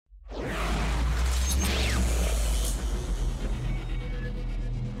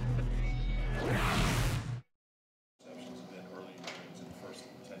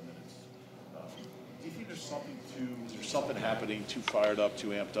something happening, too fired up, too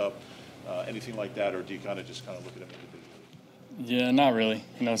amped up, anything like that, or do you kind of just look at them individually? Yeah, not really.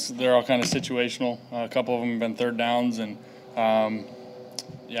 They're all kind of situational. A couple of them have been third downs, and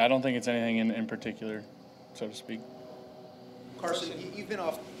I don't think it's anything in particular, so to speak. Carson, you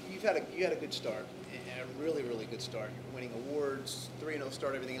had a good start, and a really, really good start. You're winning awards, 3-0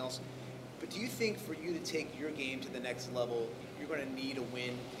 start, everything else. But do you think for you to take your game to the next level, you're going to need a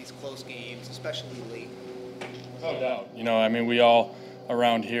win these close games, especially late? No doubt. We all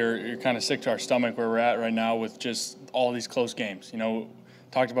around here, you're kind of sick to our stomach where we're at right now with just all these close games.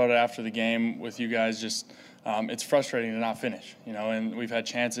 Talked about it after the game with you guys. Just it's frustrating to not finish. And we've had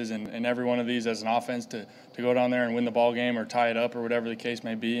chances in every one of these as an offense to go down there and win the ball game or tie it up or whatever the case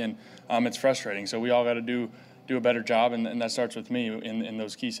may be. And it's frustrating. So we all got to do a better job, and that starts with me in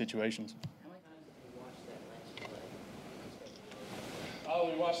those key situations.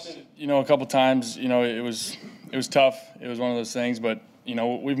 We watched it, a couple times. It was tough. It was one of those things, but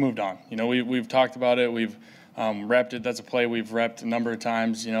we've moved on. We've talked about it. We've repped it. That's a play we've repped a number of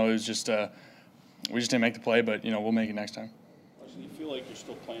times. It was just we just didn't make the play, but we'll make it next time. Do you feel like you're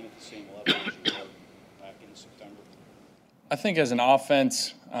still playing at the same level as you were back in September? I think as an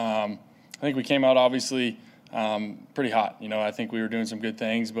offense, I think we came out obviously pretty hot. I think we were doing some good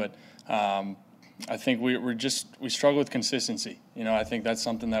things, but I think we struggle with consistency. I think that's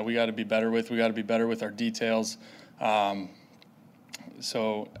something that we got to be better with. We got to be better with our details.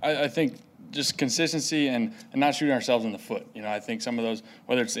 So I think just consistency and not shooting ourselves in the foot. I think some of those,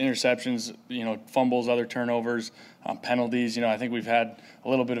 whether it's interceptions, fumbles, other turnovers, penalties, I think we've had a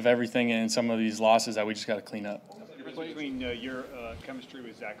little bit of everything in some of these losses that we just got to clean up. What's the difference between your chemistry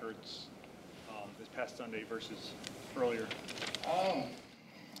with Zach Ertz this past Sunday versus earlier?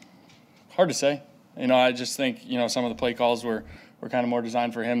 Hard to say. I just think, some of the play calls were kind of more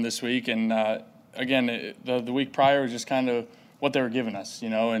designed for him this week. And, again, the week prior was just kind of what they were giving us,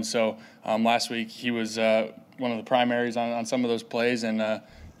 And so last week he was one of the primaries on some of those plays, and,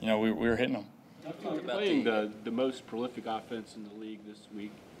 we were hitting them. You're playing the most prolific offense in the league this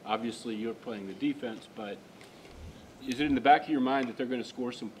week. Obviously, you're playing the defense, but is it in the back of your mind that they're going to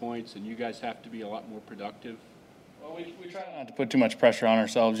score some points and you guys have to be a lot more productive? Well, we try not to put too much pressure on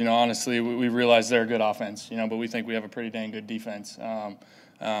ourselves. Honestly, we realize they're a good offense, but we think we have a pretty dang good defense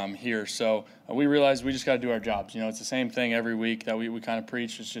here. So we realize we just got to do our jobs. It's the same thing every week that we kind of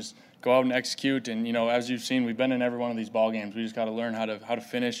preach. It's just go out and execute. And, as you've seen, we've been in every one of these ball games. We just got to learn how to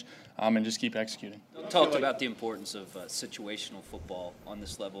finish and just keep executing. Talked about the importance of situational football on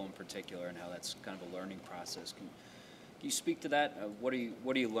this level in particular and how that's kind of a learning process. Can you speak to that? What are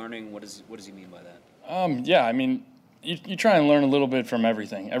you learning? What does he mean by that? You try and learn a little bit from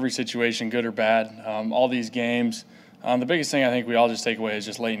everything, every situation, good or bad, all these games. The biggest thing I think we all just take away is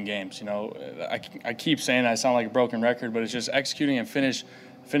just late in games. I keep saying I sound like a broken record, but it's just executing and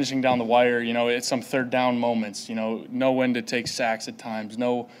finishing down the wire. It's some third down moments. Know when to take sacks at times.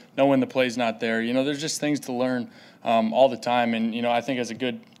 Know when the play's not there. There's just things to learn all the time. And I think as a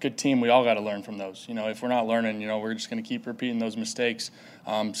good team, we all got to learn from those. If we're not learning, we're just going to keep repeating those mistakes.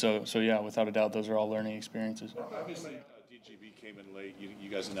 So yeah, without a doubt, those are all learning experiences. Obviously, DGB came in late. You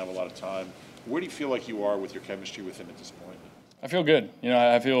guys didn't have a lot of time. Where do you feel like you are with your chemistry with him at this point? I feel good.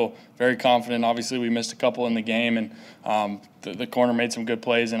 I feel very confident. Obviously, we missed a couple in the game, and the corner made some good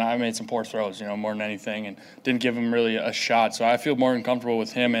plays, and I made some poor throws, more than anything, and didn't give him really a shot. So I feel more than comfortable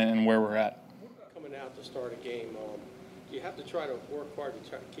with him and where we're at. Coming out to start a game, do you have to try to work hard to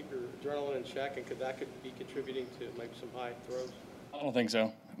try to keep your adrenaline in check, and could be contributing to maybe some high throws? I don't think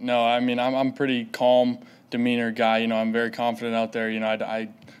so. No, I'm pretty calm demeanor guy. I'm very confident out there.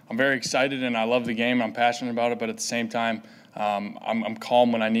 I'm very excited and I love the game. I'm passionate about it, but at the same time, I'm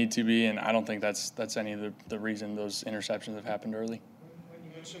calm when I need to be, and I don't think that's any of the reason those interceptions have happened early. When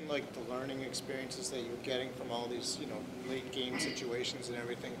you mentioned the learning experiences that you're getting from all these late game situations and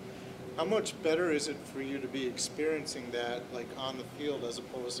everything, how much better is it for you to be experiencing that on the field as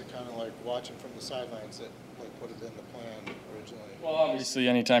opposed to kind of watching from the sidelines that would have been the plan originally? Well, obviously,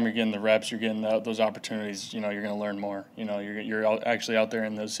 anytime you're getting the reps, you're getting those opportunities. You're going to learn more. You're actually out there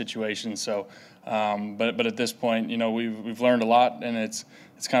in those situations. So, but at this point, we've learned a lot, and it's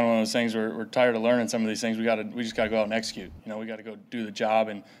kind of one of those things we're tired of learning some of these things. We just got to go out and execute. We got to go do the job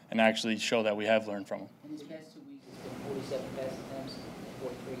and actually show that we have learned from them. In these past 2 weeks, it's been 47 pass attempts,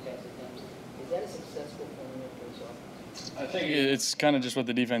 43 pass attempts. Is that a successful formula for this offense? I think it's kind of just what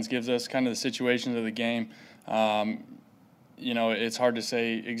the defense gives us, kind of the situations of the game. It's hard to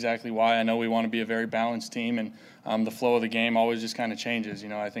say exactly why. I know we want to be a very balanced team, and the flow of the game always just kind of changes.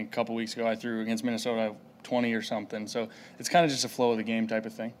 I think a couple weeks ago I threw against Minnesota 20 or something. So it's kind of just a flow of the game type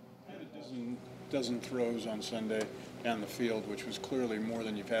of thing. Had a dozen throws on Sunday. on the field, which was clearly more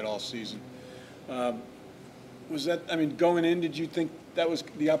than you've had all season. Was that, I mean, going in, did you think that was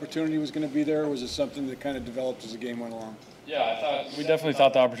the opportunity was going to be there, or was it something that kind of developed as the game went along? Yeah, we definitely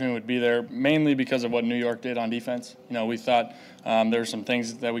thought the opportunity would be there, mainly because of what New York did on defense. You know, we thought there were some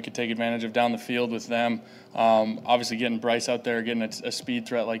things that we could take advantage of down the field with them. Obviously, getting Bryce out there, getting a speed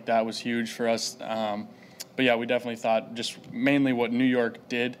threat like that was huge for us. But yeah, we definitely thought just mainly what New York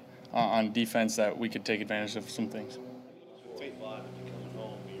did on defense that we could take advantage of some things. Week 5, if you're coming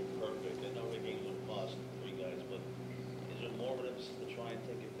home, you're perfect. I know the game's a bust, 3 guys, but is there more of an emphasis to try and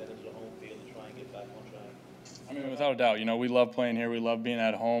take advantage of the home field to try and get back on track? I mean, without a doubt, you know, we love playing here. We love being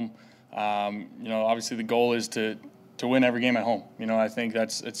at home. You know, obviously the goal is to win every game at home. You know, I think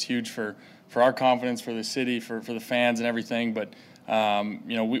it's huge for our confidence, for the city, for the fans and everything. But,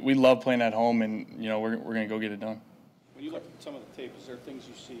 you know, we love playing at home, and, you know, we're going to go get it done. When you look at some of the tape, is there things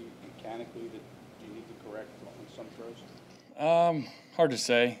you see mechanically that you need to correct on some throws? Hard to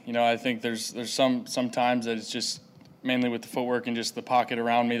say. You know, I think there's some times that it's just mainly with the footwork and just the pocket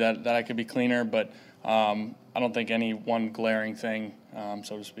around me that I could be cleaner. But I don't think any one glaring thing,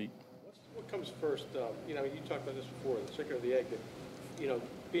 so to speak. What comes first? You know, you talked about this before, the chicken or the egg. That, you know,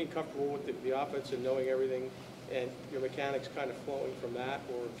 being comfortable with the offense and knowing everything, and your mechanics kind of flowing from that,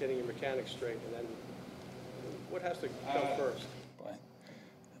 or getting your mechanics straight, and then what has to come first?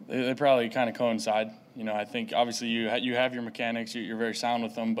 They probably kind of coincide. You know, I think obviously you have your mechanics, you're very sound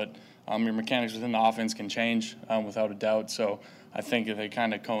with them, but your mechanics within the offense can change without a doubt. So I think they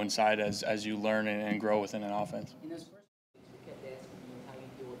kind of coincide as you learn and grow within an offense. In those first weeks, we kept asking you how you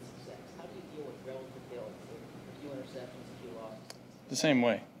deal with success. How do you deal with relative failure? A few interceptions, a few losses. The same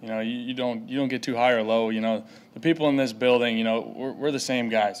way. You know, you don't get too high or low. You know, the people in this building, you know, we're the same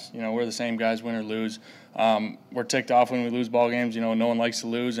guys. You know, we're the same guys, win or lose. We're ticked off when we lose ball games. You know, no one likes to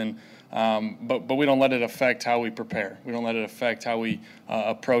lose, and but we don't let it affect how we prepare. We don't let it affect how we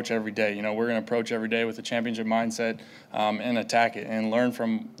approach every day. You know, we're going to approach every day with a championship mindset and attack it and learn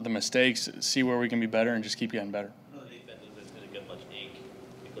from the mistakes, see where we can be better, and just keep getting better. I know the defense isn't going to get much ink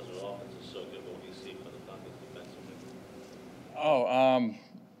because their offense is so good. What do you see from the Falcons defensively?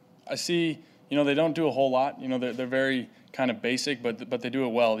 I see, you know, they don't do a whole lot. You know, they're very kind of basic, but they do it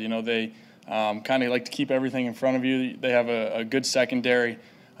well. You know, they kind of like to keep everything in front of you. They have a good secondary.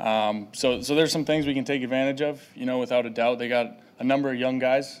 So there's some things we can take advantage of, you know, without a doubt. They got a number of young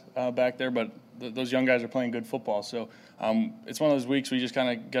guys back there, but those young guys are playing good football. So it's one of those weeks we just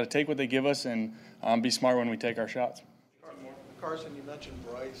kind of got to take what they give us and be smart when we take our shots. Carson, you mentioned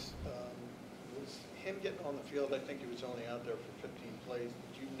Bryce. Was him getting on the field, I think he was only out there for 15 plays.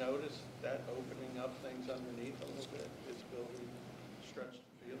 Did you notice that opening up things underneath a little bit, his ability to stretch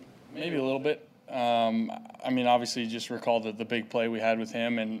the field? Maybe a little bit. I mean, obviously, just recall the big play we had with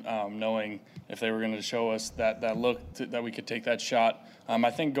him, and knowing if they were going to show us that look that we could take that shot. I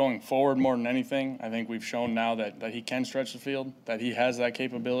think going forward more than anything, I think we've shown now that he can stretch the field, that he has that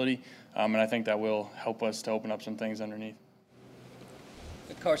capability, and I think that will help us to open up some things underneath.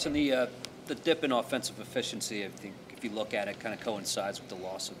 Carson, the dip in offensive efficiency, I think, if you look at it, kind of coincides with the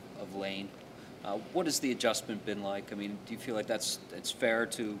loss of Lane. What has the adjustment been like? I mean, do you feel like it's fair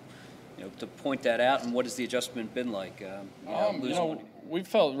to to point that out, and what has the adjustment been like? We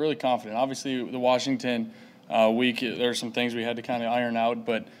felt really confident. Obviously, the Washington week, there are some things we had to kind of iron out,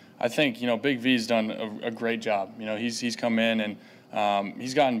 but I think Big V's done a great job. He's come in and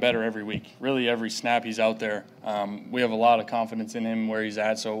he's gotten better every week. Really, every snap he's out there. We have a lot of confidence in him where he's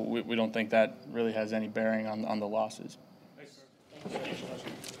at, so we don't think that really has any bearing on the losses. Thanks.